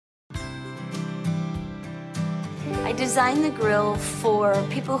I designed the grill for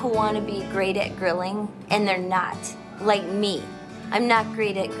people who want to be great at grilling, and they're not, like me. I'm not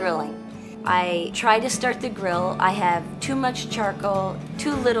great at grilling. I try to start the grill. I have too much charcoal,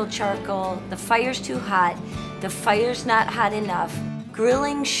 too little charcoal, the fire's too hot, the fire's not hot enough.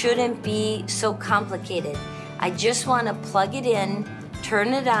 Grilling shouldn't be so complicated. I just want to plug it in,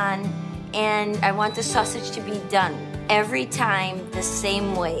 turn it on, and I want the sausage to be done every time the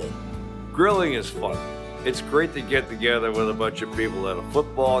same way. Grilling is fun. It's great to get together with a bunch of people at a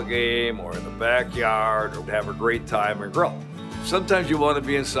football game or in the backyard or have a great time and grill. Sometimes you want to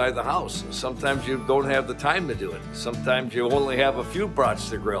be inside the house. Sometimes you don't have the time to do it. Sometimes you only have a few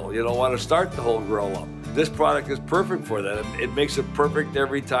brats to grill. You don't want to start the whole grill up. This product is perfect for that. It makes it perfect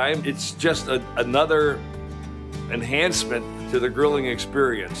every time. It's just another enhancement to the grilling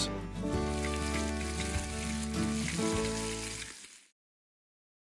experience.